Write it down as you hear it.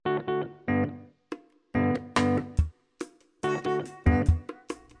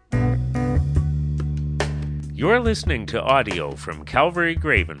You're listening to audio from Calvary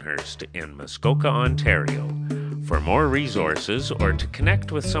Gravenhurst in Muskoka, Ontario. For more resources or to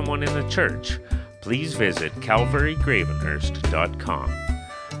connect with someone in the church, please visit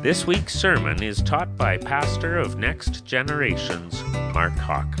calvarygravenhurst.com. This week's sermon is taught by pastor of Next Generations, Mark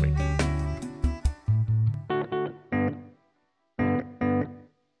Hockley.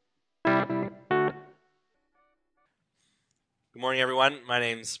 Good morning, everyone. My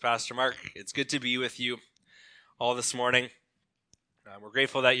name's Pastor Mark. It's good to be with you all this morning. We're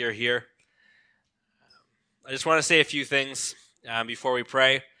grateful that you're here. I just want to say a few things before we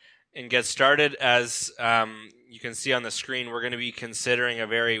pray and get started. As you can see on the screen, we're going to be considering a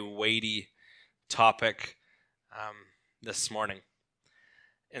very weighty topic this morning.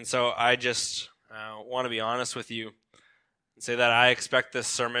 And so I just want to be honest with you and say that I expect this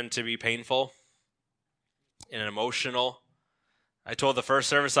sermon to be painful and emotional. I told the first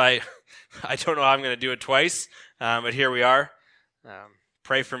service I don't know how I'm going to do it twice, but here we are.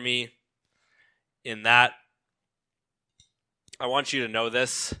 Pray for me in that. I want you to know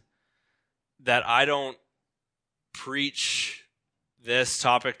this, that I don't preach this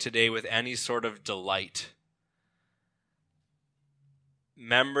topic today with any sort of delight.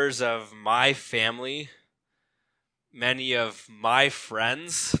 Members of my family, many of my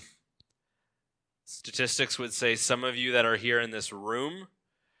friends, statistics would say some of you that are here in this room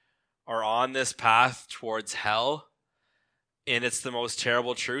are on this path towards hell, and it's the most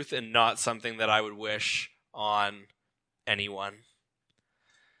terrible truth and not something that I would wish on anyone.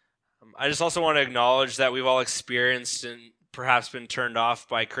 I just also want to acknowledge that we've all experienced and perhaps been turned off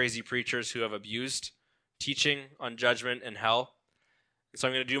by crazy preachers who have abused teaching on judgment and hell. So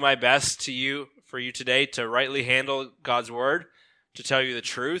I'm going to do my best for you today to rightly handle God's word, to tell you the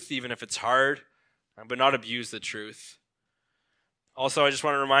truth, even if it's hard, but not abuse the truth. Also, I just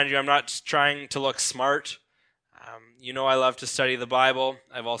want to remind you, I'm not trying to look smart. I love to study the Bible.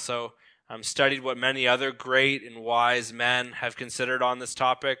 I've also studied what many other great and wise men have considered on this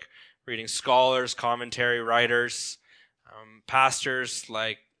topic, reading scholars, commentary writers, pastors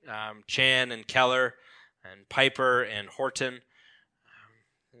like Chan and Keller and Piper and Horton,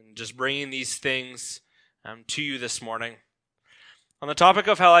 and just bringing these things to you this morning. On the topic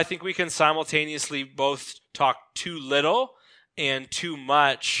of hell, I think we can simultaneously both talk too little and too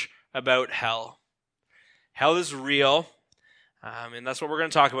much about hell. Hell is real, and that's what we're going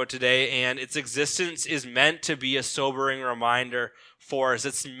to talk about today, and its existence is meant to be a sobering reminder for us.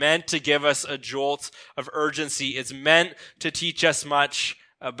 It's meant to give us a jolt of urgency. It's meant to teach us much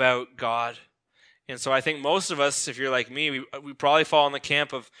about God. And so I think most of us, if you're like me, we probably fall in the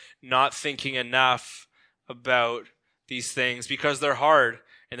camp of not thinking enough about these things because they're hard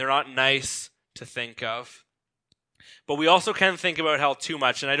and they're not nice to think of. But we also can think about hell too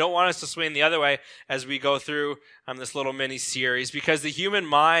much, and I don't want us to swing the other way as we go through this little mini-series, because the human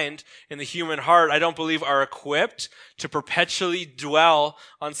mind and the human heart, I don't believe, are equipped to perpetually dwell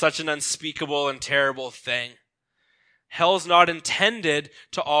on such an unspeakable and terrible thing. Hell's not intended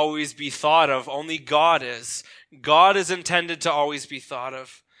to always be thought of, only God is. God is intended to always be thought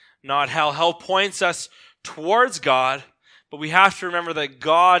of, not hell. Hell points us towards God, but we have to remember that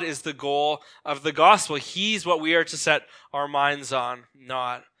God is the goal of the gospel. He's what we are to set our minds on,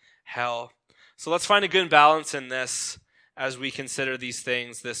 not hell. So let's find a good balance in this as we consider these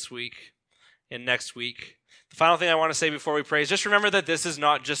things this week and next week. The final thing I want to say before we pray is just remember that this is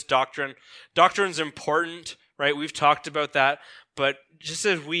not just doctrine. Doctrine's important, right? We've talked about that. But just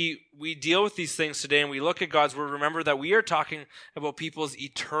as we deal with these things today and we look at God's word, remember that we are talking about people's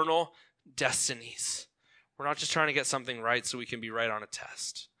eternal destinies. We're not just trying to get something right so we can be right on a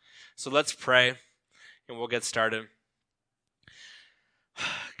test. So let's pray, and we'll get started.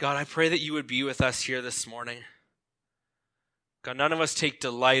 God, I pray that you would be with us here this morning. God, none of us take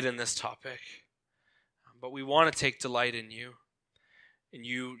delight in this topic, but we want to take delight in you. And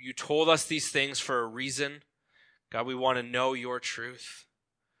you told us these things for a reason. God, we want to know your truth.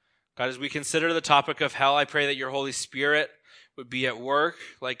 God, as we consider the topic of hell, I pray that your Holy Spirit would be at work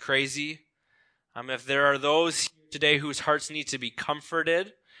like crazy. If there are those today whose hearts need to be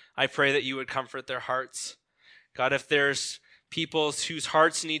comforted, I pray that you would comfort their hearts. God, if there's people whose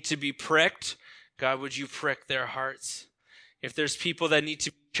hearts need to be pricked, God, would you prick their hearts? If there's people that need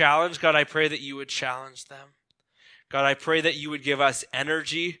to be challenged, God, I pray that you would challenge them. God, I pray that you would give us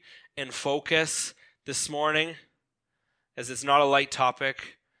energy and focus this morning, as it's not a light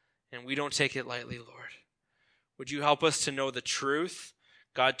topic, and we don't take it lightly, Lord. Would you help us to know the truth,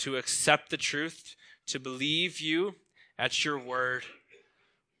 God, to accept the truth, to believe you at your word.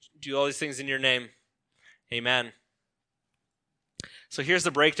 Do all these things in your name. Amen. So here's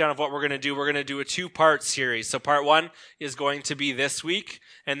the breakdown of what we're going to do. We're going to do a 2-part series. So part 1 is going to be this week,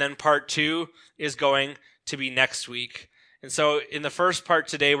 and then part 2 is going to be next week. And so in the first part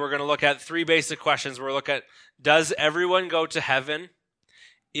today, we're going to look at 3 basic questions. We're going to look at, does everyone go to heaven?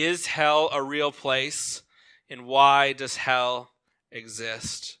 Is hell a real place? And why does hell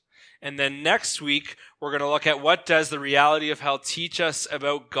exist? And then next week, we're going to look at, what does the reality of hell teach us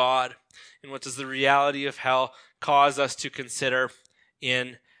about God? And what does the reality of hell cause us to consider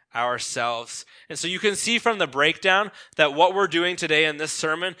in ourselves? And so you can see from the breakdown that what we're doing today in this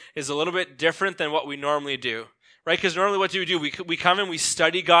sermon is a little bit different than what we normally do. Right? Because normally what do? We come and we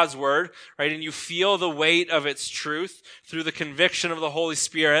study God's word, right? And you feel the weight of its truth through the conviction of the Holy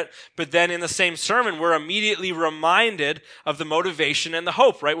Spirit. But then in the same sermon, we're immediately reminded of the motivation and the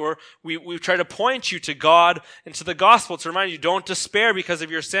hope, right? We try to point you to God and to the gospel to remind you, don't despair because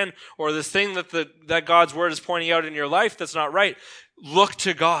of your sin or this thing that God's word is pointing out in your life that's not right. Look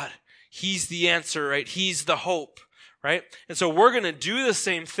to God. He's the answer, right? He's the hope. Right? And so we're going to do the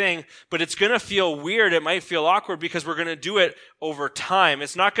same thing, but it's going to feel weird. It might feel awkward because we're going to do it over time.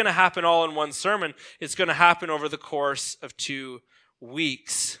 It's not going to happen all in one sermon. It's going to happen over the course of 2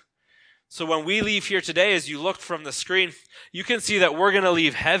 weeks. So when we leave here today, as you look from the screen, you can see that we're going to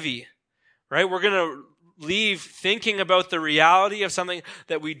leave heavy, right? We're going to leave thinking about the reality of something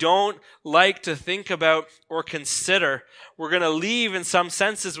that we don't like to think about or consider. We're going to leave in some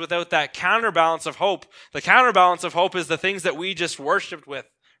senses without that counterbalance of hope. The counterbalance of hope is the things that we just worshiped with,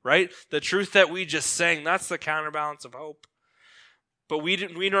 right? The truth that we just sang, that's the counterbalance of hope. But we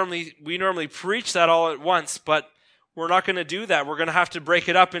normally preach that all at once, but we're not going to do that. We're going to have to break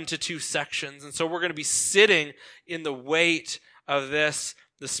it up into 2 sections. And so we're going to be sitting in the weight of this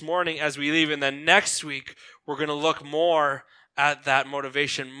morning as we leave. And then next week, we're going to look more at that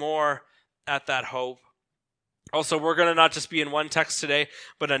motivation, more at that hope. Also, we're going to not just be in one text today,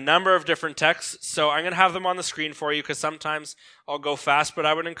 but a number of different texts. So I'm going to have them on the screen for you because sometimes I'll go fast, but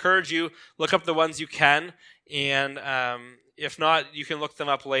I would encourage you, look up the ones you can. And if not, you can look them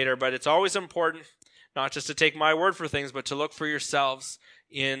up later. But it's always important not just to take my word for things, but to look for yourselves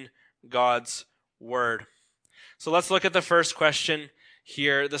in God's word. So let's look at the first question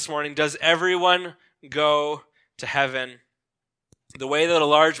here this morning. Does everyone go to heaven? The way that a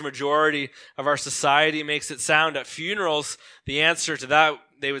large majority of our society makes it sound at funerals, the answer to that,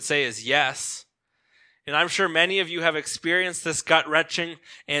 they would say, is yes. And I'm sure many of you have experienced this gut-wrenching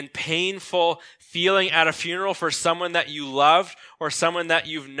and painful feeling at a funeral for someone that you loved or someone that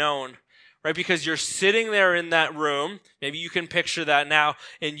you've known, right? Because you're sitting there in that room, maybe you can picture that now,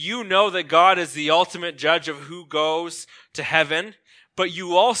 and you know that God is the ultimate judge of who goes to heaven. But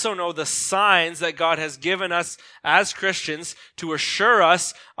you also know the signs that God has given us as Christians to assure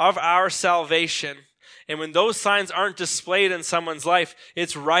us of our salvation. And when those signs aren't displayed in someone's life,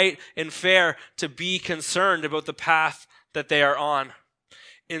 it's right and fair to be concerned about the path that they are on.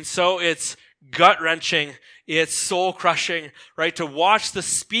 And so it's gut-wrenching, it's soul-crushing, right? To watch the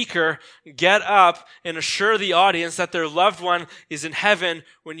speaker get up and assure the audience that their loved one is in heaven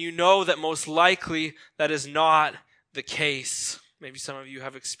when you know that most likely that is not the case. Maybe some of you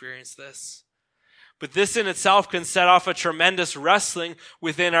have experienced this. But this in itself can set off a tremendous wrestling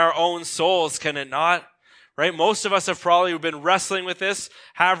within our own souls, can it not? Right? Most of us have probably been wrestling with this,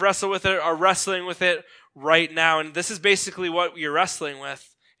 have wrestled with it, are wrestling with it right now. And this is basically what you're wrestling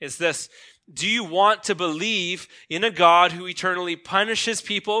with, is this. Do you want to believe in a God who eternally punishes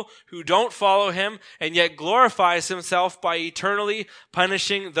people who don't follow him and yet glorifies himself by eternally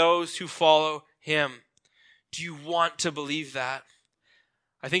punishing those who follow him? Do you want to believe that?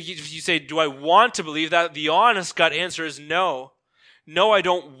 I think if you say, do I want to believe that? The honest gut answer is no. No, I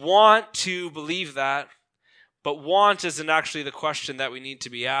don't want to believe that. But want isn't actually the question that we need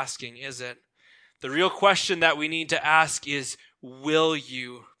to be asking, is it? The real question that we need to ask is, will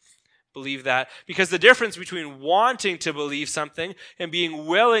you believe that? Because the difference between wanting to believe something and being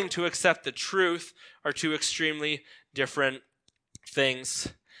willing to accept the truth are 2 extremely different things.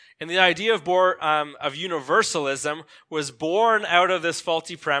 And the idea of universalism was born out of this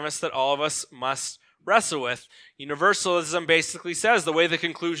faulty premise that all of us must wrestle with. Universalism basically says, the way the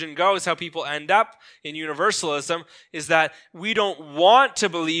conclusion goes, how people end up in universalism, is that we don't want to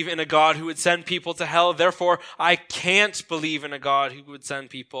believe in a God who would send people to hell, therefore I can't believe in a God who would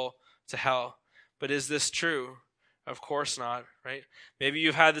send people to hell. But is this true? Of course not, right? Maybe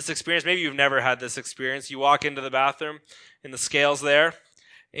you've had this experience, maybe you've never had this experience. You walk into the bathroom and the scale's there,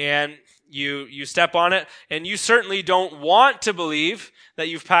 and you step on it, and you certainly don't want to believe that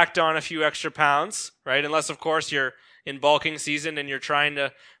you've packed on a few extra pounds, right? Unless, of course, you're in bulking season and you're trying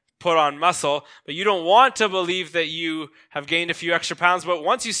to put on muscle, but you don't want to believe that you have gained a few extra pounds. But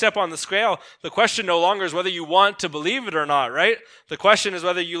once you step on the scale, the question no longer is whether you want to believe it or not, right? The question is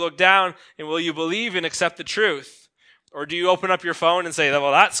whether you look down and will you believe and accept the truth? Or do you open up your phone and say,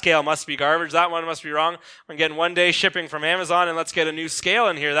 well, that scale must be garbage, that one must be wrong, I'm getting one day shipping from Amazon and let's get a new scale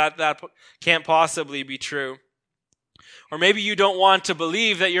in here. That can't possibly be true. Or maybe you don't want to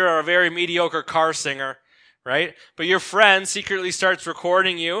believe that you're a very mediocre car singer, right? But your friend secretly starts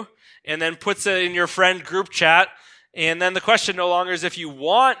recording you and then puts it in your friend group chat. And then the question no longer is if you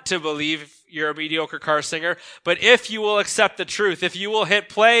want to believe you're a mediocre car singer, but if you will accept the truth, if you will hit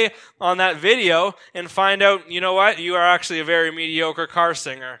play on that video and find out, you know what, you are actually a very mediocre car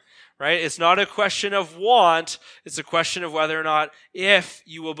singer, right? It's not a question of want, it's a question of whether or not if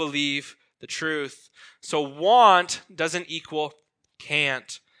you will believe the truth. So want doesn't equal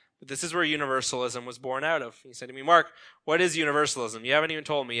can't. But this is where universalism was born out of. He said to me, Mark, what is universalism? You haven't even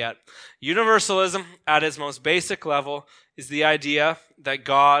told me yet. Universalism, at its most basic level, is the idea that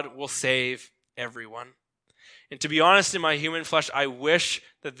God will save everyone. And to be honest, in my human flesh, I wish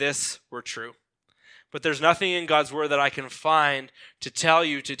that this were true. But there's nothing in God's word that I can find to tell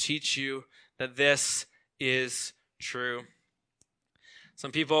you, to teach you that this is true.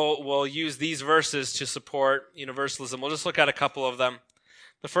 Some people will use these verses to support universalism. We'll just look at a couple of them.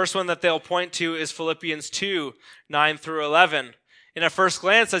 The first one that they'll point to is Philippians 2, 9 through 11. And at first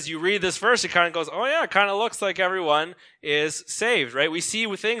glance, as you read this verse, it kind of goes, oh yeah, it kind of looks like everyone is saved, right? We see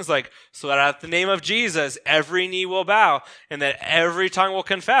with things like, so that at the name of Jesus, every knee will bow, and that every tongue will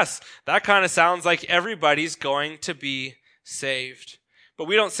confess. That kind of sounds like everybody's going to be saved. But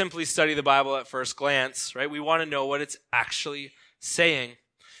we don't simply study the Bible at first glance, right? We want to know what it's actually saying.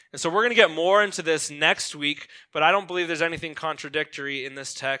 And so we're going to get more into this next week, but I don't believe there's anything contradictory in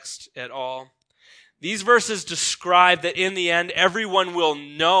this text at all. These verses describe that in the end, everyone will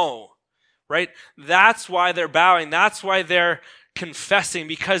know, right? That's why they're bowing. That's why they're confessing,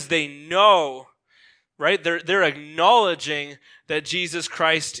 because they know, right? They're acknowledging that Jesus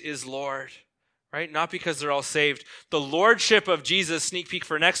Christ is Lord, right? Not because they're all saved. The lordship of Jesus, sneak peek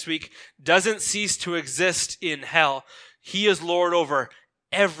for next week, doesn't cease to exist in hell. He is Lord over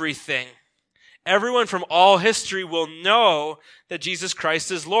everything. Everyone from all history will know that Jesus Christ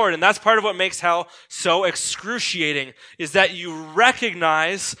is Lord. And that's part of what makes hell so excruciating, is that you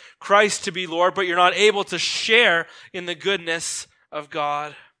recognize Christ to be Lord, but you're not able to share in the goodness of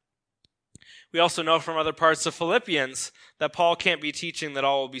God. We also know from other parts of Philippians that Paul can't be teaching that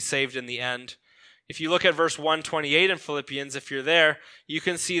all will be saved in the end. If you look at verse 128 in Philippians, if you're there, you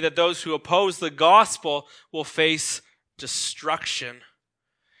can see that those who oppose the gospel will face destruction.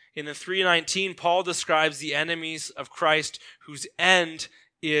 In the 3:19, Paul describes the enemies of Christ whose end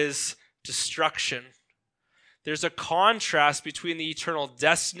is destruction. There's a contrast between the eternal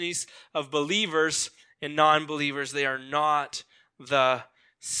destinies of believers and non-believers. They are not the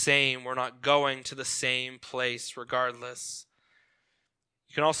same. We're not going to the same place regardless.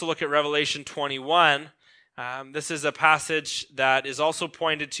 You can also look at Revelation 21. This is a passage that is also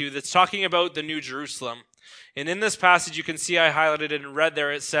pointed to that's talking about the New Jerusalem. And in this passage, you can see I highlighted it in red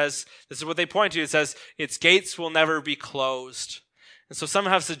there. It says, this is what they point to. It says, its gates will never be closed. And so some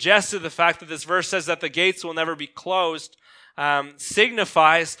have suggested the fact that this verse says that the gates will never be closed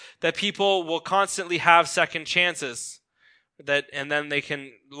signifies that people will constantly have second chances. And then they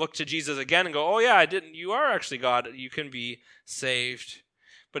can look to Jesus again and go, oh yeah, you are actually God. You can be saved.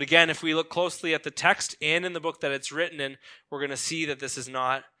 But again, if we look closely at the text and in the book that it's written in, we're going to see that this is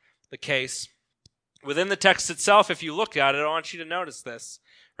not the case. Within the text itself, if you look at it, I want you to notice this,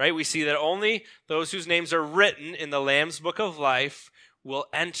 right? We see that only those whose names are written in the Lamb's book of life will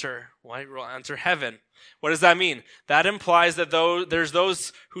enter heaven. What does that mean? That implies that there's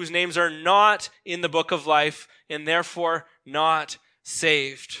those whose names are not in the book of life and therefore not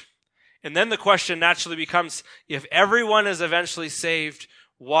saved. And then the question naturally becomes, if everyone is eventually saved,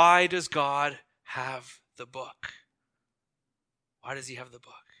 why does God have the book? Why does he have the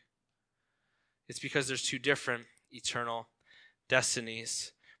book? It's because there's two different eternal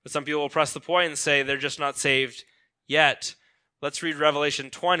destinies. But some people will press the point and say they're just not saved yet. Let's read Revelation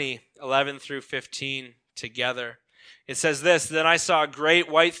 20, 11 through 15 together. It says this, then I saw a great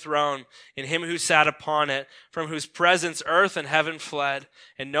white throne and him who sat upon it, from whose presence earth and heaven fled,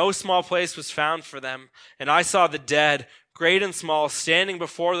 and no small place was found for them. And I saw the dead, great and small, standing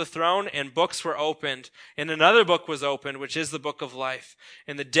before the throne, and books were opened. And another book was opened, which is the book of life.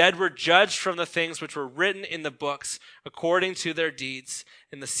 And the dead were judged from the things which were written in the books, according to their deeds.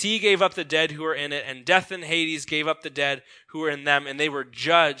 And the sea gave up the dead who were in it, and death and Hades gave up the dead who were in them, and they were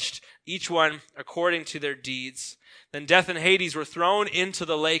judged, each one according to their deeds. Then death and Hades were thrown into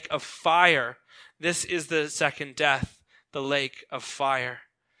the lake of fire. This is the second death, the lake of fire.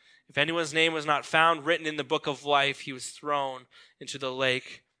 If anyone's name was not found written in the book of life, he was thrown into the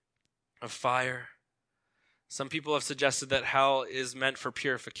lake of fire. Some people have suggested that hell is meant for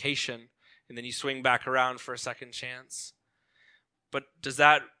purification, and then you swing back around for a second chance. But does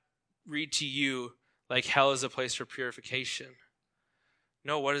that read to you like hell is a place for purification?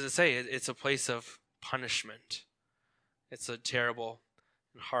 No, what does it say? It's a place of punishment. It's a terrible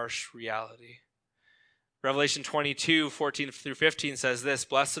and harsh reality. Revelation 22:14-15 says this,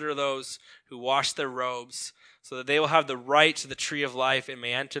 "Blessed are those who wash their robes, so that they will have the right to the tree of life and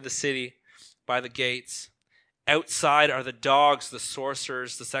may enter the city by the gates. Outside are the dogs, the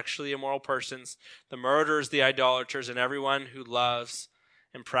sorcerers, the sexually immoral persons, the murderers, the idolaters, and everyone who loves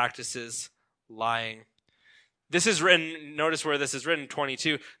and practices lying." This is written, notice where this is written,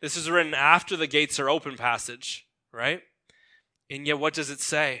 22. This is written after the gates are open passage, right? And yet what does it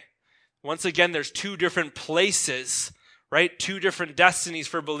say? Once again, there's two different places, right? Two different destinies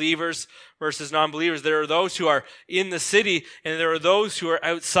for believers versus non-believers. There are those who are in the city, and there are those who are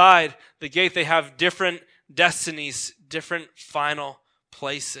outside the gate. They have different destinies, different final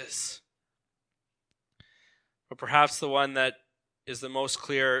places. But perhaps the one that is the most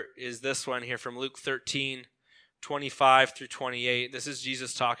clear is this one here from Luke 13:25-28. This is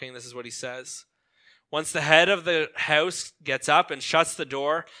Jesus talking. This is what he says. "Once the head of the house gets up and shuts the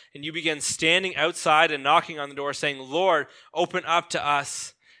door, and you begin standing outside and knocking on the door, saying, 'Lord, open up to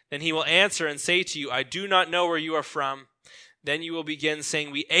us,' then he will answer and say to you, 'I do not know where you are from.' Then you will begin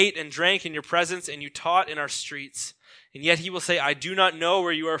saying, 'We ate and drank in your presence, and you taught in our streets.' And yet he will say, 'I do not know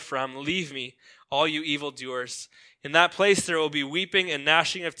where you are from. Leave me, all you evildoers.' In that place there will be weeping and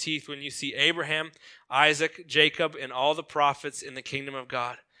gnashing of teeth when you see Abraham, Isaac, Jacob, and all the prophets in the kingdom of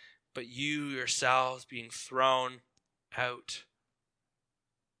God, but you yourselves being thrown out."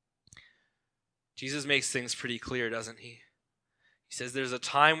 Jesus makes things pretty clear, doesn't he? He says there's a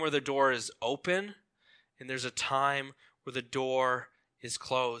time where the door is open, and there's a time where the door is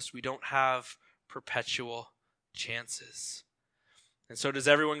closed. We don't have perpetual chances. And so does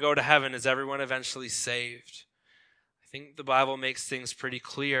everyone go to heaven? Is everyone eventually saved? I think the Bible makes things pretty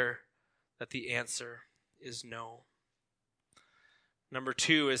clear that the answer is no. Number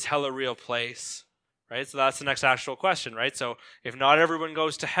 2, is hell a real place? Right? So that's the next actual question, right? So if not everyone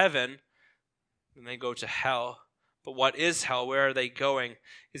goes to heaven, then they go to hell. But what is hell? Where are they going?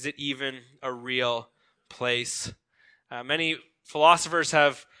 Is it even a real place? Many philosophers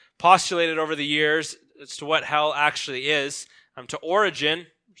have postulated over the years as to what hell actually is. To Origen,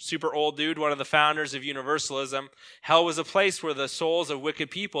 super old dude, one of the founders of universalism, hell was a place where the souls of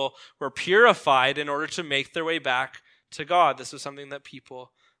wicked people were purified in order to make their way back to God. This was something that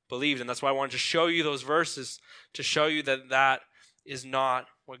people believed, and that's why I wanted to show you those verses, to show you that that is not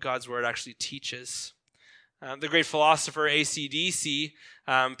what God's word actually teaches. The great philosopher AC/DC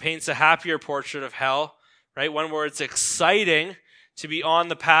paints a happier portrait of hell, right? One where it's exciting to be on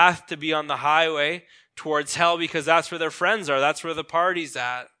the path, to be on the highway towards hell, because that's where their friends are. That's where the party's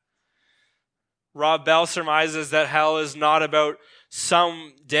at. Rob Bell surmises that hell is not about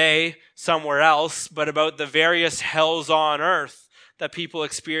some day somewhere else, but about the various hells on earth that people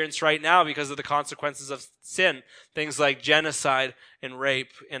experience right now because of the consequences of sin. Things like genocide and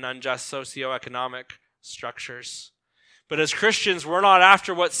rape and unjust socioeconomic structures. But as Christians, we're not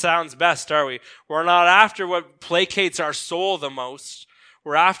after what sounds best, are we? We're not after what placates our soul the most.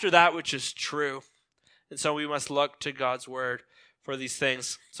 We're after that which is true. And so we must look to God's word for these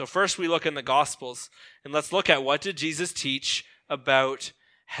things. So first we look in the Gospels, and let's look at what did Jesus teach about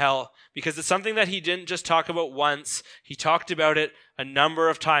hell, because it's something that he didn't just talk about once. He talked about it a number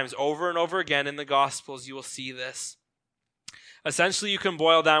of times, over and over again in the Gospels. You will see this. Essentially, you can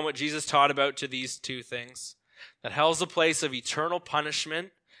boil down what Jesus taught about to these two things: that hell is a place of eternal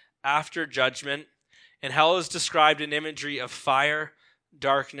punishment after judgment, and hell is described in imagery of fire,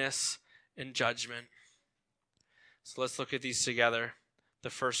 darkness, and judgment. So let's look at these together.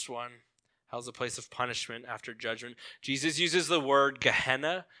 The first one, hell is a place of punishment after judgment. Jesus uses the word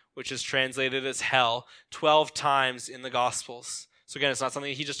Gehenna, which is translated as hell, 12 times in the Gospels. So again, it's not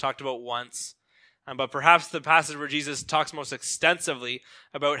something he just talked about once. But perhaps the passage where Jesus talks most extensively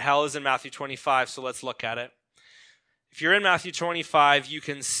about hell is in Matthew 25, so let's look at it. If you're in Matthew 25, you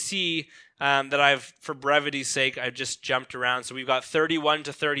can see that I've, for brevity's sake, I've just jumped around. So we've got 31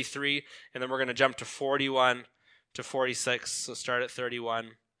 to 33, and then we're going to jump to 41 to 46. So start at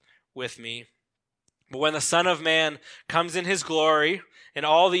 31 with me. But when the Son of Man comes in his glory, and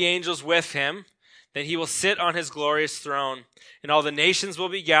all the angels with him, then he will sit on his glorious throne, and all the nations will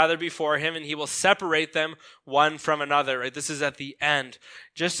be gathered before him, and he will separate them one from another. Right? This is at the end.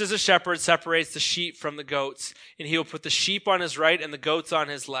 Just as a shepherd separates the sheep from the goats, and he will put the sheep on his right and the goats on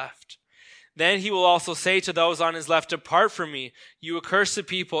his left. Then he will also say to those on his left, "Depart from me, you accursed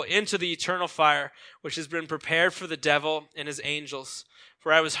people, into the eternal fire, which has been prepared for the devil and his angels.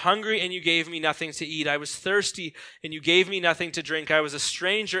 For I was hungry, and you gave me nothing to eat. I was thirsty, and you gave me nothing to drink. I was a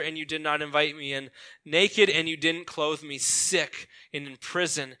stranger, and you did not invite me in. Naked, and you didn't clothe me. Sick, and in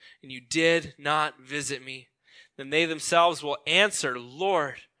prison, and you did not visit me." Then they themselves will answer,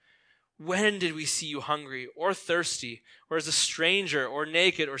 "Lord, when did we see you hungry, or thirsty, or as a stranger, or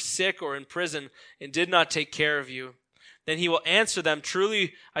naked, or sick, or in prison, and did not take care of you?" Then he will answer them,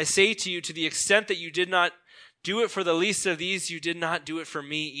 "Truly I say to you, to the extent that you did not do it for the least of these, you did not do it for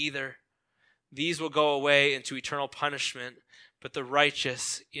me either." These will go away into eternal punishment, but the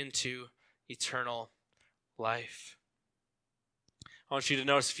righteous into eternal life. I want you to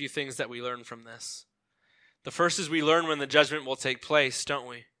notice a few things that we learn from this. The first is we learn when the judgment will take place, don't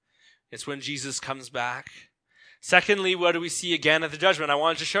we? It's when Jesus comes back. Secondly, what do we see again at the judgment? I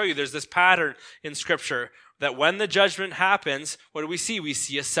wanted to show you there's this pattern in Scripture that when the judgment happens, what do we see? We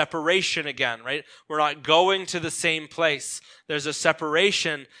see a separation again, right? We're not going to the same place. There's a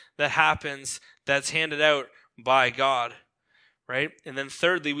separation that happens that's handed out by God, right? And then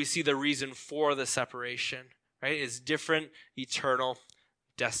thirdly, we see the reason for the separation, right? It's different eternal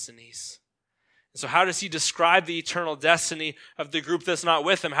destinies. So how does he describe the eternal destiny of the group that's not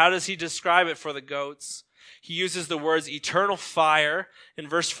with him? How does he describe it for the goats? He uses the words eternal fire in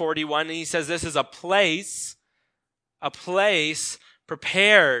verse 41, and he says this is a place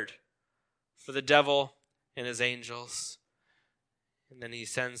prepared for the devil and his angels. And then he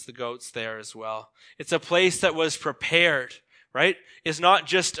sends the goats there as well. It's a place that was prepared, right? It's not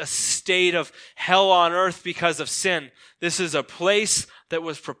just a state of hell on earth because of sin. This is a place that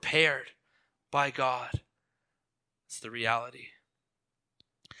was prepared by God. It's the reality.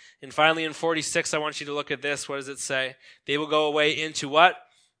 And finally, in 46, I want you to look at this. What does it say? They will go away into what?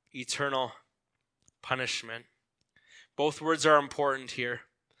 Eternal punishment. Both words are important here,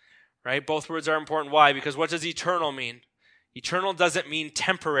 right? Both words are important. Why? Because what does eternal mean? Eternal doesn't mean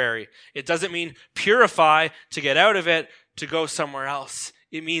temporary. It doesn't mean purify to get out of it to go somewhere else.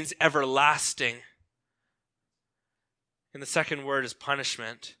 It means everlasting. And the second word is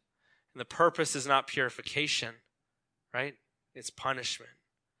punishment. And the purpose is not purification, right? It's punishment.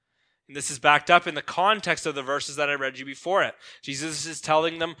 And this is backed up in the context of the verses that I read you before it. Jesus is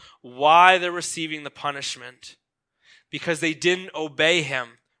telling them why they're receiving the punishment. Because they didn't obey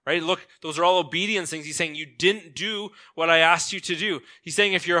him, right? Look, those are all obedience things. He's saying you didn't do what I asked you to do. He's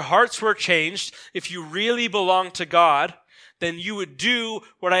saying if your hearts were changed, if you really belong to God, then you would do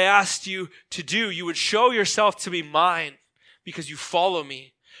what I asked you to do. You would show yourself to be mine because you follow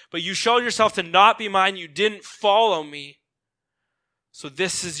me. But you showed yourself to not be mine. You didn't follow me. So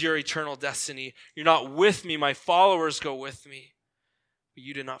this is your eternal destiny. You're not with me. My followers go with me. But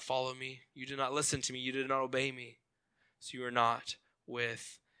you did not follow me. You did not listen to me. You did not obey me. So you are not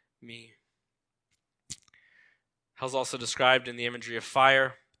with me. Hell's also described in the imagery of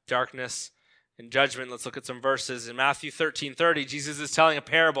fire, darkness, and judgment. Let's look at some verses. In Matthew 13:30, Jesus is telling a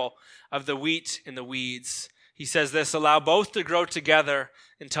parable of the wheat and the weeds. He says this, "Allow both to grow together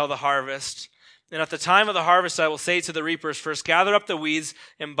until the harvest. And at the time of the harvest, I will say to the reapers, first gather up the weeds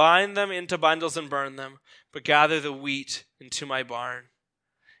and bind them into bundles and burn them, but gather the wheat into my barn."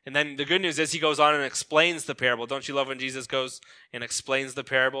 And then the good news is he goes on and explains the parable. Don't you love when Jesus goes and explains the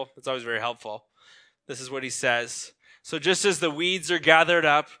parable? It's always very helpful. This is what he says. "So just as the weeds are gathered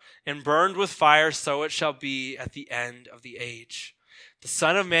up and burned with fire, so it shall be at the end of the age. The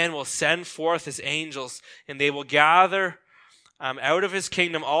Son of Man will send forth his angels, and they will gather out of his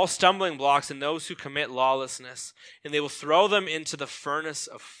kingdom all stumbling blocks and those who commit lawlessness, and they will throw them into the furnace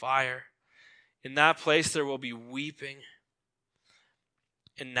of fire. In that place there will be weeping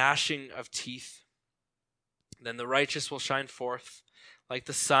and gnashing of teeth. Then the righteous will shine forth like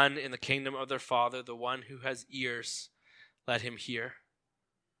the sun in the kingdom of their Father. The one who has ears, let him hear."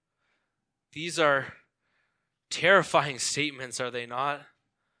 These are terrifying statements, are they not?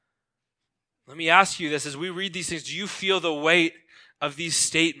 Let me ask you this, as we read these things, do you feel the weight of these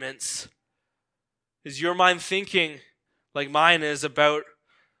statements? Is your mind thinking like mine is about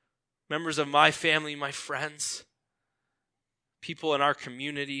members of my family, my friends? people in our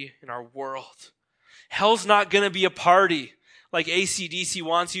community, in our world. Hell's not going to be a party like AC/DC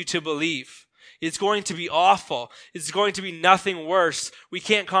wants you to believe. It's going to be awful. It's going to be nothing worse. We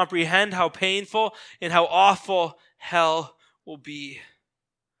can't comprehend how painful and how awful hell will be.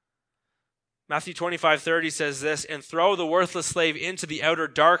 Matthew 25:30 says this, "And throw the worthless slave into the outer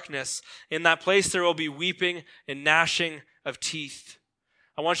darkness. In that place there will be weeping and gnashing of teeth."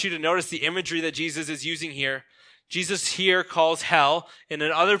 I want you to notice the imagery that Jesus is using here. Jesus here calls hell, and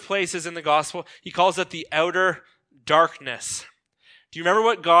in other places in the gospel, he calls it the outer darkness. Do you remember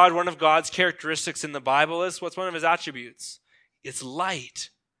what one of God's characteristics in the Bible is? What's one of his attributes? It's light,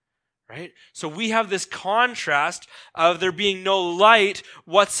 right? So we have this contrast of there being no light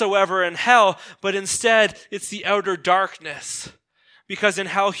whatsoever in hell, but instead it's the outer darkness. Because in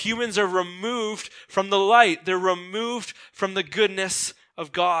hell, humans are removed from the light. They're removed from the goodness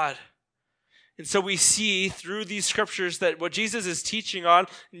of God. And so we see through these scriptures that what Jesus is teaching on,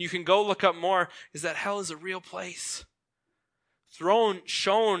 and you can go look up more, is that hell is a real place.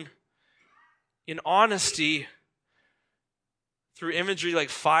 Shown in honesty through imagery like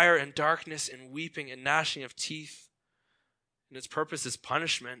fire and darkness and weeping and gnashing of teeth. And its purpose is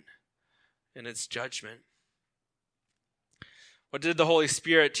punishment and its judgment. What did the Holy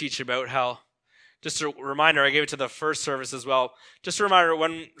Spirit teach about hell? Just a reminder, I gave it to the first service as well. Just a reminder,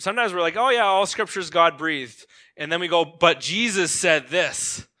 when sometimes we're like, oh yeah, all scripture is God breathed. And then we go, but Jesus said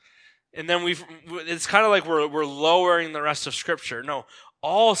this. And then it's kind of like we're lowering the rest of scripture. No,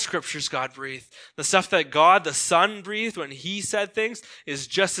 all scripture is God breathed. The stuff that God, the Son, breathed when he said things is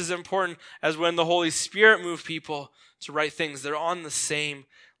just as important as when the Holy Spirit moved people to write things. They're on the same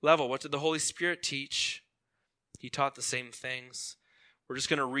level. What did the Holy Spirit teach? He taught the same things. We're just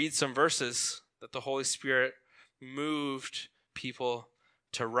going to read some verses that the Holy Spirit moved people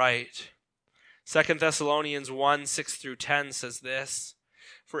to write. 2 Thessalonians 1:6-10 says this,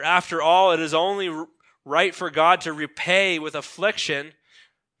 "For after all, it is only right for God to repay with affliction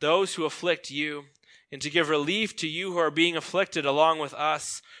those who afflict you, and to give relief to you who are being afflicted along with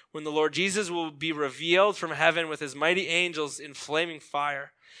us, when the Lord Jesus will be revealed from heaven with his mighty angels in flaming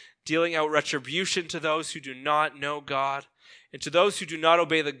fire, dealing out retribution to those who do not know God, and to those who do not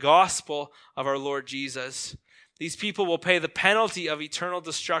obey the gospel of our Lord Jesus. These people will pay the penalty of eternal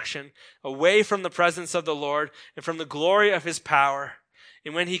destruction away from the presence of the Lord and from the glory of his power.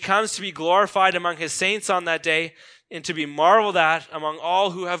 And when he comes to be glorified among his saints on that day, and to be marveled at among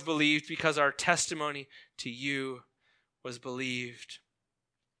all who have believed, because our testimony to you was believed."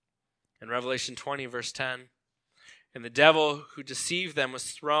 In Revelation 20, verse 10, "And the devil who deceived them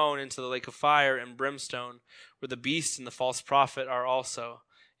was thrown into the lake of fire and brimstone, where the beast and the false prophet are also,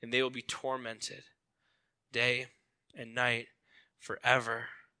 and they will be tormented day and night forever.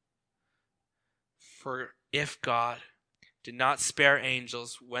 For if God did not spare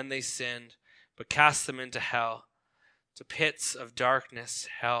angels when they sinned, but cast them into hell, to pits of darkness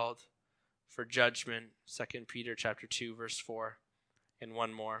held for judgment." 2 Peter chapter 2, verse 4, and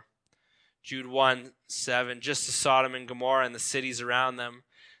one more. Jude 1:7, "Just as Sodom and Gomorrah and the cities around them,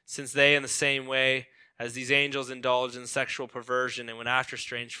 since they in the same way as these angels indulged in sexual perversion and went after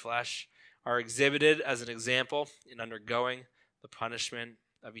strange flesh, are exhibited as an example in undergoing the punishment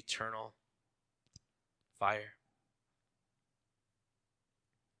of eternal fire."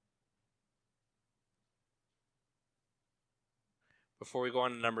 Before we go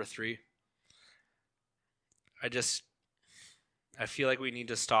on to number 3, I feel like we need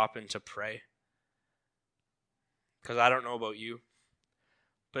to stop and to pray. Because I don't know about you,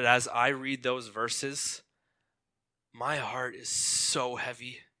 but as I read those verses, my heart is so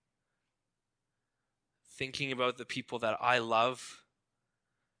heavy. Thinking about the people that I love,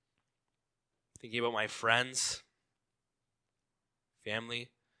 thinking about my friends,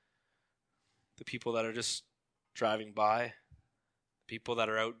 family, the people that are just driving by, people that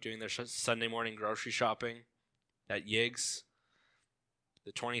are out doing their Sunday morning grocery shopping at Yigs,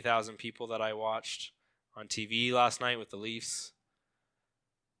 the 20,000 people that I watched on TV last night with the Leafs.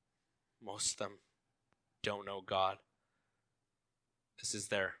 Most of them don't know God. This is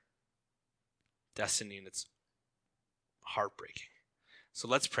their destiny, and it's heartbreaking. So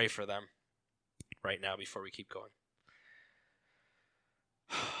let's pray for them right now before we keep going.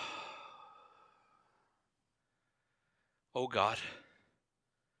 Oh God,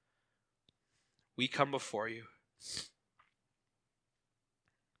 we come before you.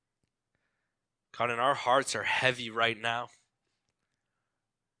 God, and our hearts are heavy right now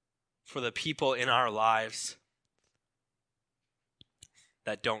for the people in our lives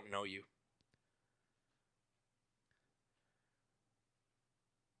that don't know you.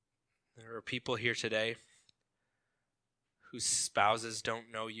 There are people here today whose spouses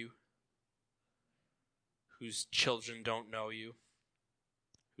don't know you, whose children don't know you,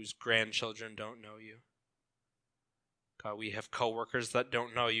 whose grandchildren don't know you. God, we have coworkers that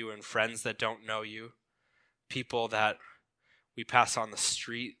don't know you and friends that don't know you, people that we pass on the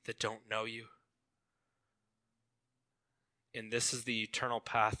street that don't know you. And this is the eternal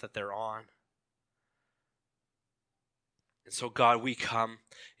path that they're on. And so, God, we come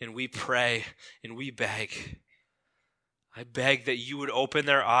and we pray and we beg. I beg that you would open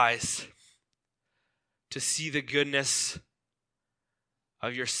their eyes to see the goodness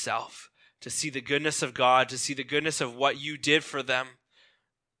of yourself, to see the goodness of God, to see the goodness of what you did for them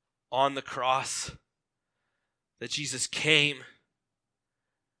on the cross. That Jesus came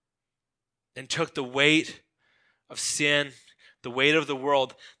and took the weight of sin, the weight of the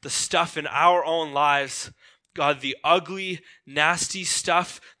world, the stuff in our own lives, God, the ugly, nasty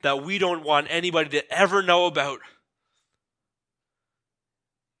stuff that we don't want anybody to ever know about.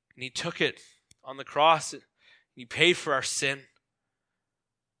 And he took it on the cross and he paid for our sin.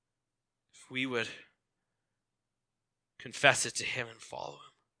 If we would confess it to him and follow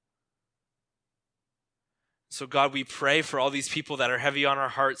him. So God, we pray for all these people that are heavy on our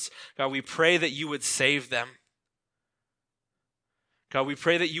hearts. God, we pray that you would save them. God, we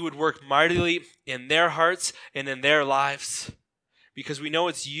pray that you would work mightily in their hearts and in their lives, because we know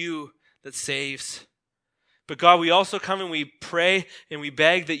it's you that saves. But God, we also come and we pray and we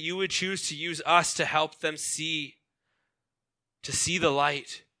beg that you would choose to use us to help them see the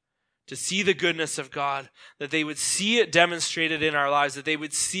light, to see the goodness of God, that they would see it demonstrated in our lives, that they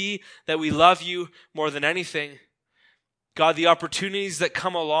would see that we love you more than anything. God, the opportunities that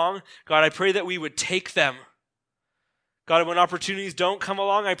come along, God, I pray that we would take them. God, when opportunities don't come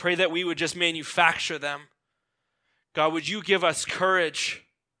along, I pray that we would just manufacture them. God, would you give us courage?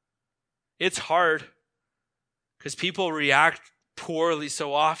 It's hard because people react poorly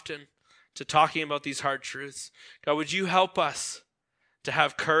so often to talking about these hard truths. God, would you help us to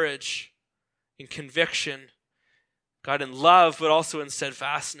have courage and conviction, God, in love, but also in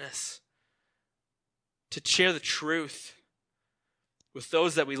steadfastness, to share the truth with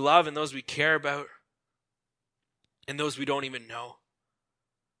those that we love and those we care about and those we don't even know,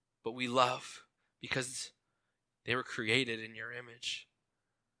 but we love because they were created in your image.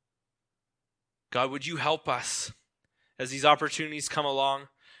 God, would you help us as these opportunities come along,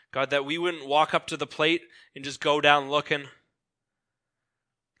 God, that we wouldn't walk up to the plate and just go down looking.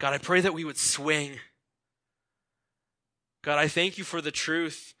 God, I pray that we would swing. God, I thank you for the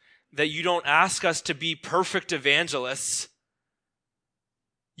truth that you don't ask us to be perfect evangelists.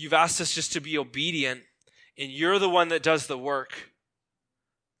 You've asked us just to be obedient, and you're the one that does the work.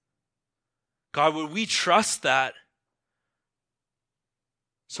 God, would we trust that?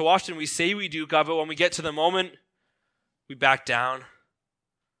 So often we say we do, God, but when we get to the moment, we back down.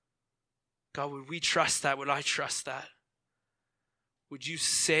 God, would we trust that? Would I trust that? Would you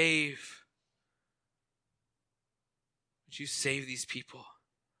save? Would you save these people?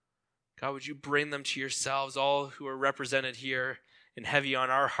 God, would you bring them to yourselves, all who are represented here and heavy on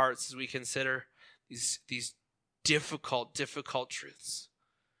our hearts as we consider these difficult truths.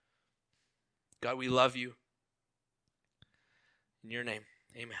 God, we love you. In your name,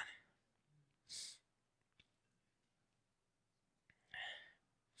 amen.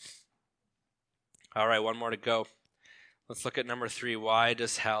 All right, one more to go. Let's look at number 3. Why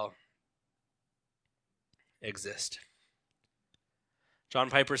does hell exist? John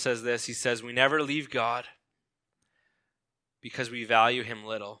Piper says this. He says, we never leave God because we value him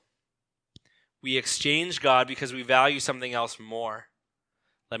little. We exchange God because we value something else more.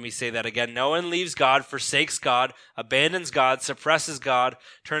 Let me say that again. No one leaves God, forsakes God, abandons God, suppresses God,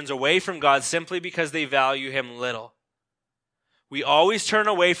 turns away from God simply because they value him little. We always turn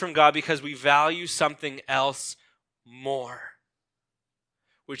away from God because we value something else more,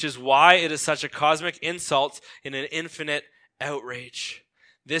 which is why it is such a cosmic insult and an infinite outrage.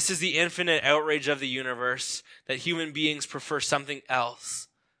 This is the infinite outrage of the universe, that human beings prefer something else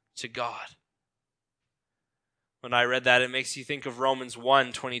to God. When I read that, it makes you think of Romans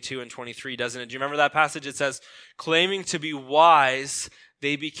 1, 22 and 23, doesn't it? Do you remember that passage? It says, claiming to be wise,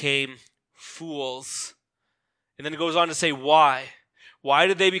 they became fools. And then it goes on to say, why? Why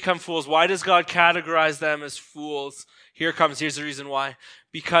did they become fools? Why does God categorize them as fools? Here's the reason why.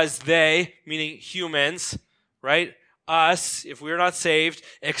 Because they, meaning humans, right? Us, if we're not saved,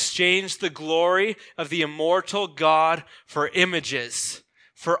 exchanged the glory of the immortal God for images,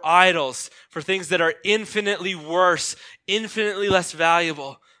 for idols, for things that are infinitely worse, infinitely less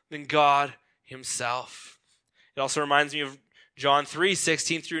valuable than God himself. It also reminds me of John 3,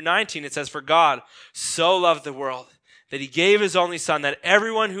 16 through 19. It says, for God so loved the world that he gave his only Son, that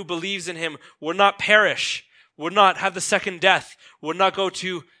everyone who believes in him would not perish, would not have the second death, would not go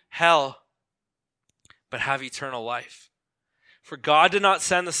to hell, but have eternal life. For God did not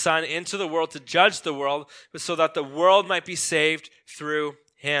send the Son into the world to judge the world, but so that the world might be saved through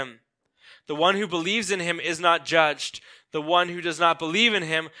him. The one who believes in him is not judged. The one who does not believe in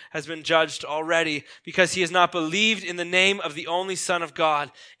him has been judged already, because he has not believed in the name of the only Son of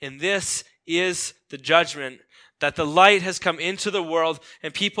God. And this is the judgment, that the light has come into the world,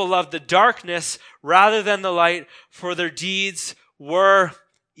 and people love the darkness rather than the light, for their deeds were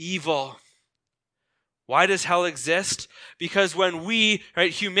evil. Why does hell exist? Because when we,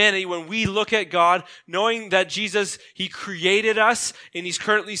 humanity, when we look at God, knowing that Jesus, he created us and he's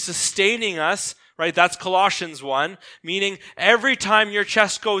currently sustaining us, that's Colossians 1, meaning every time your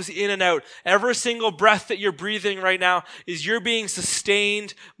chest goes in and out, every single breath that you're breathing right now is you're being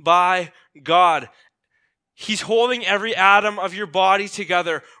sustained by God. He's holding every atom of your body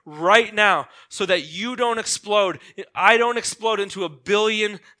together right now so that you don't explode. I don't explode into a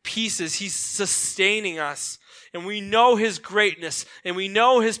billion pieces. He's sustaining us. And we know his greatness and we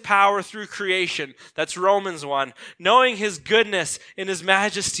know his power through creation. That's Romans 1. Knowing his goodness and his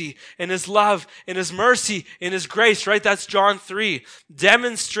majesty and his love and his mercy and his grace, That's John 3.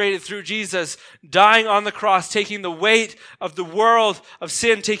 Demonstrated through Jesus dying on the cross, taking the weight of the world of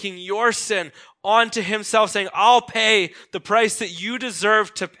sin, taking your sin onto himself, saying, I'll pay the price that you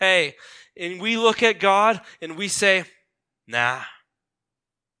deserve to pay. And we look at God and we say, nah,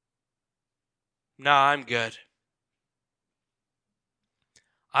 I'm good.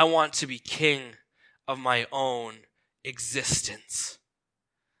 I want to be king of my own existence.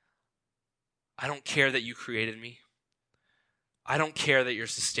 I don't care that you created me. I don't care that you're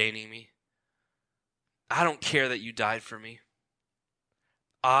sustaining me. I don't care that you died for me.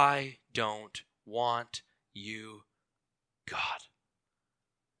 I don't want you, God.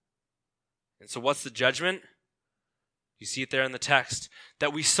 And so what's the judgment? You see it there in the text.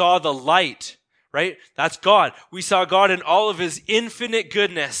 That we saw the light, That's God. We saw God in all of his infinite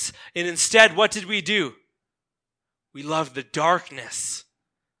goodness. And instead, what did we do? We loved the darkness.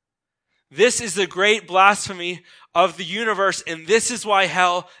 This is the great blasphemy of the universe, and this is why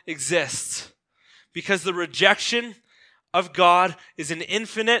hell exists. Because the rejection of God is an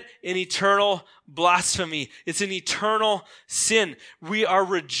infinite and eternal blasphemy. It's an eternal sin. We are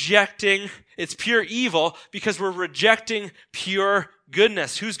rejecting, it's pure evil because we're rejecting pure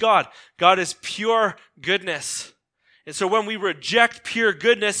goodness. Who's God? God is pure goodness. And so when we reject pure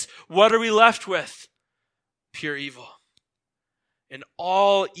goodness, what are we left with? Pure evil. And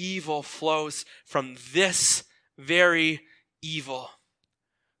all evil flows from this very evil.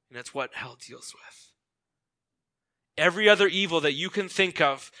 And that's what hell deals with. Every other evil that you can think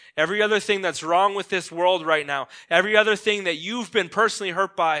of, every other thing that's wrong with this world right now, every other thing that you've been personally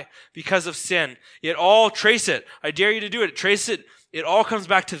hurt by because of sin, trace it. I dare you to do it. Trace it. It all comes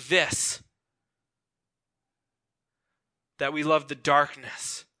back to this. That we love the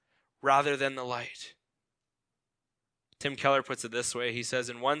darkness rather than the light. Tim Keller puts it this way. He says,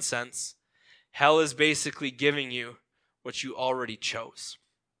 in one sense, hell is basically giving you what you already chose.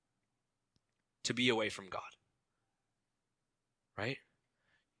 To be away from God.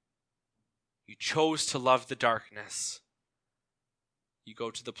 You chose to love the darkness. You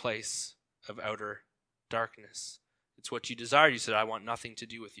go to the place of outer darkness. It's what you desired. You said, I want nothing to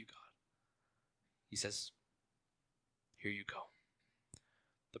do with you, God. He says, here you go.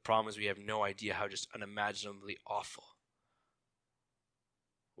 The problem is we have no idea how just unimaginably awful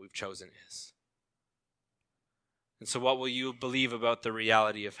what we've chosen is. And so what will you believe about the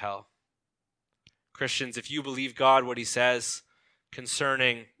reality of hell? Christians, if you believe God, what he says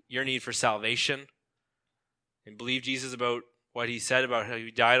concerning your need for salvation, and believe Jesus about what he said about how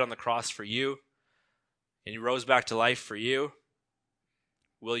he died on the cross for you, and he rose back to life for you,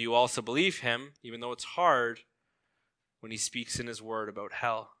 will you also believe him, even though it's hard, when he speaks in his word about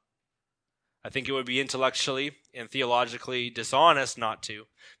hell? I think it would be intellectually and theologically dishonest not to,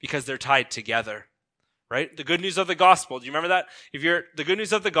 because they're tied together. The good news of the gospel. Do you remember that? The good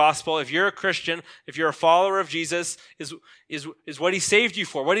news of the gospel, if you're a Christian, if you're a follower of Jesus, is what he saved you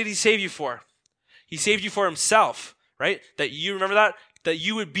for. What did he save you for? He saved you for himself, That you remember that? That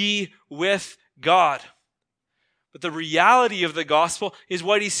you would be with God. But the reality of the gospel is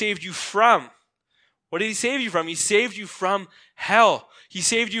what he saved you from. What did he save you from? He saved you from hell. He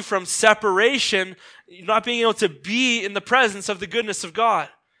saved you from separation, not being able to be in the presence of the goodness of God.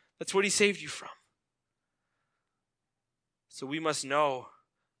 That's what he saved you from. So we must know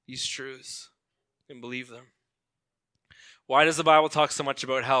these truths and believe them. Why does the Bible talk so much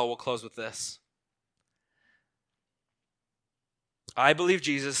about hell? We'll close with this. I believe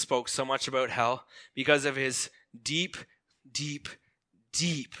Jesus spoke so much about hell because of his deep, deep,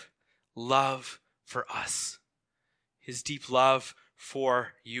 deep love for us. His deep love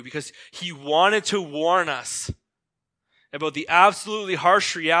for you, because he wanted to warn us about the absolutely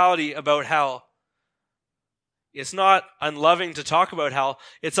harsh reality about hell. It's not unloving to talk about hell.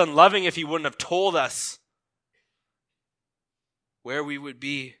 It's unloving if he wouldn't have told us where we would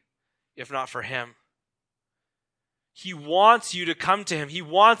be if not for him. He wants you to come to him. He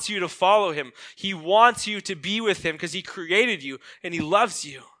wants you to follow him. He wants you to be with him because he created you and he loves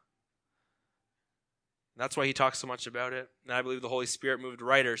you. That's why he talks so much about it. And I believe the Holy Spirit moved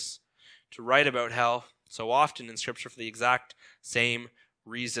writers to write about hell so often in Scripture for the exact same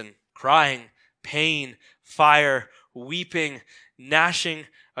reason. Crying, pain, fire, weeping, gnashing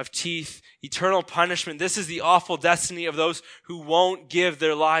of teeth, eternal punishment. This is the awful destiny of those who won't give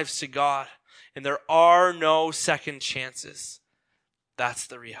their lives to God. And there are no second chances. That's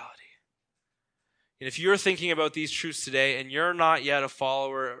the reality. And if you're thinking about these truths today and you're not yet a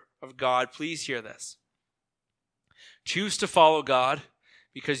follower of God, please hear this. Choose to follow God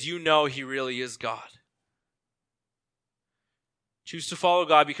because you know he really is God. Choose to follow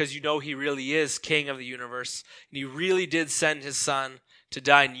God because you know he really is King of the universe. And he really did send his son to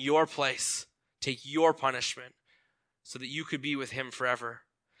die in your place, take your punishment, so that you could be with him forever.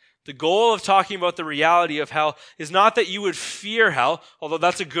 The goal of talking about the reality of hell is not that you would fear hell, although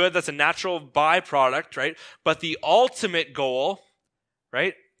that's a natural byproduct, right? But the ultimate goal,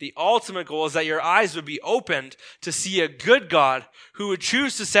 right? The ultimate goal is that your eyes would be opened to see a good God who would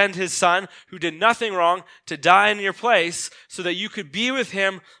choose to send his son, who did nothing wrong, to die in your place so that you could be with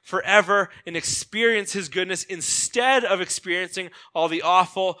him forever and experience his goodness instead of experiencing all the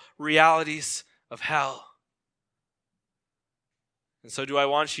awful realities of hell. And so do I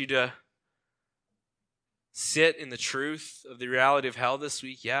want you to sit in the truth of the reality of hell this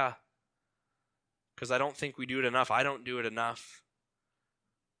week? Yeah. Because I don't think we do it enough. I don't do it enough.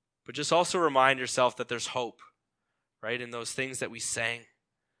 But just also remind yourself that there's hope, right? In those things that we sang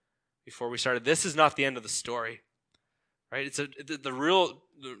before we started. This is not the end of the story, right? The real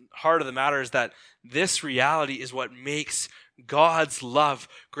heart of the matter is that this reality is what makes God's love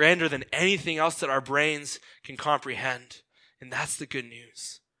grander than anything else that our brains can comprehend. And that's the good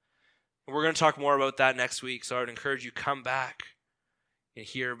news. And we're going to talk more about that next week, so I would encourage you come back and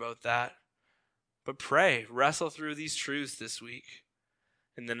hear about that. But pray, wrestle through these truths this week.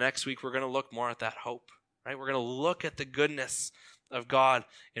 And the next week we're going to look more at that hope, right? We're going to look at the goodness of God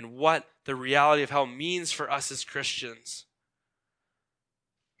and what the reality of hell means for us as Christians.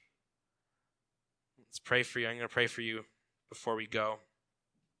 Let's pray for you. I'm going to pray for you before we go.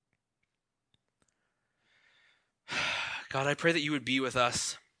 God, I pray that you would be with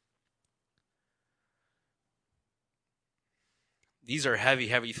us. These are heavy,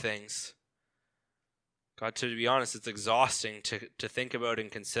 heavy things. God, to be honest, it's exhausting to think about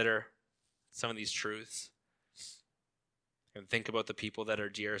and consider some of these truths and think about the people that are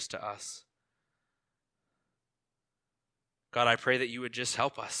dearest to us. God, I pray that you would just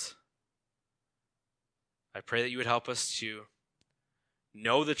help us. I pray that you would help us to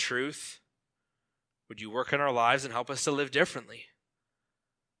know the truth. Would you work in our lives and help us to live differently?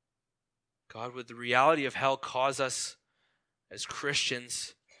 God, would the reality of hell cause us as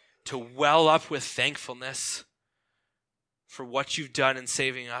Christians to well up with thankfulness for what you've done in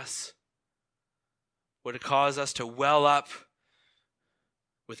saving us? Would it cause us to well up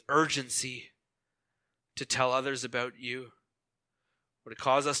with urgency to tell others about you? Would it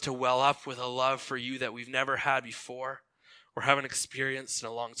cause us to well up with a love for you that we've never had before or haven't experienced in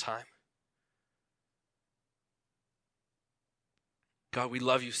a long time? God, we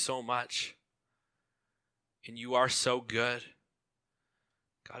love you so much, and you are so good.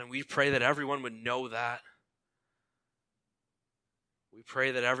 God, and we pray that everyone would know that. We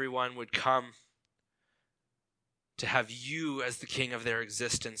pray that everyone would come to have you as the king of their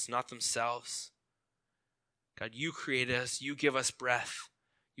existence, not themselves. God, you created us. You give us breath.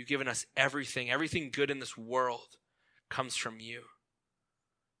 You've given us everything. Everything good in this world comes from you.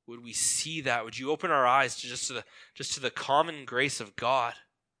 Would we see that? Would you open our eyes to just to the common grace of God?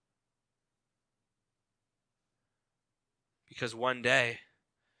 Because one day,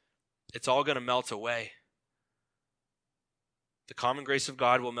 it's all going to melt away. The common grace of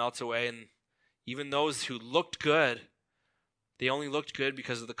God will melt away, and even those who looked good, they only looked good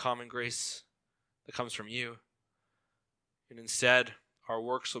because of the common grace that comes from you. And instead, our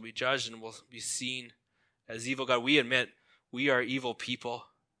works will be judged and will be seen as evil. God, we admit we are evil people.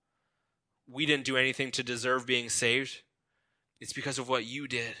 We didn't do anything to deserve being saved. It's because of what you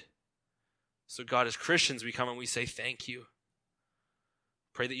did. So God, as Christians, we come and we say thank you.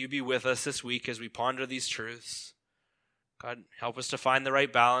 Pray that you be with us this week as we ponder these truths. God, help us to find the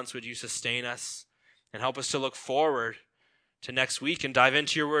right balance. Would you sustain us and help us to look forward to next week and dive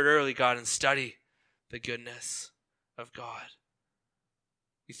into your word early, God, and study the goodness of God.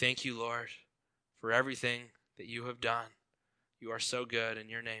 We thank you, Lord, for everything that you have done. You are so good. In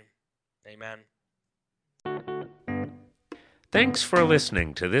your name, amen. Thanks for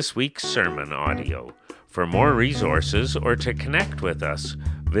listening to this week's sermon audio. For more resources or to connect with us,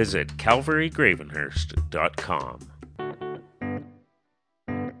 visit calvarygravenhurst.com.